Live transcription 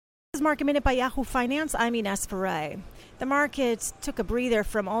is Market Minute by Yahoo Finance. I'm Ines Ferre. The markets took a breather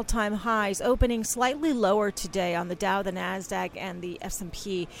from all-time highs, opening slightly lower today on the Dow, the Nasdaq, and the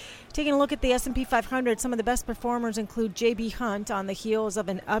S&P. Taking a look at the S&P 500, some of the best performers include J.B. Hunt on the heels of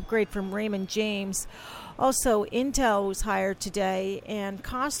an upgrade from Raymond James. Also, Intel was higher today, and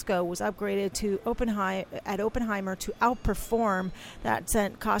Costco was upgraded to Oppenheimer to outperform. That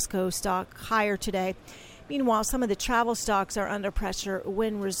sent Costco stock higher today. Meanwhile, some of the travel stocks are under pressure.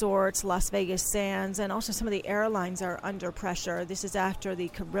 Wynn Resorts, Las Vegas Sands, and also some of the airlines are under pressure. This is after the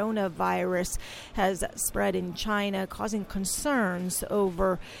coronavirus has spread in China, causing concerns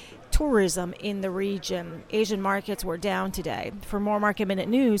over tourism in the region. Asian markets were down today. For more Market Minute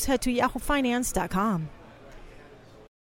news, head to yahoofinance.com.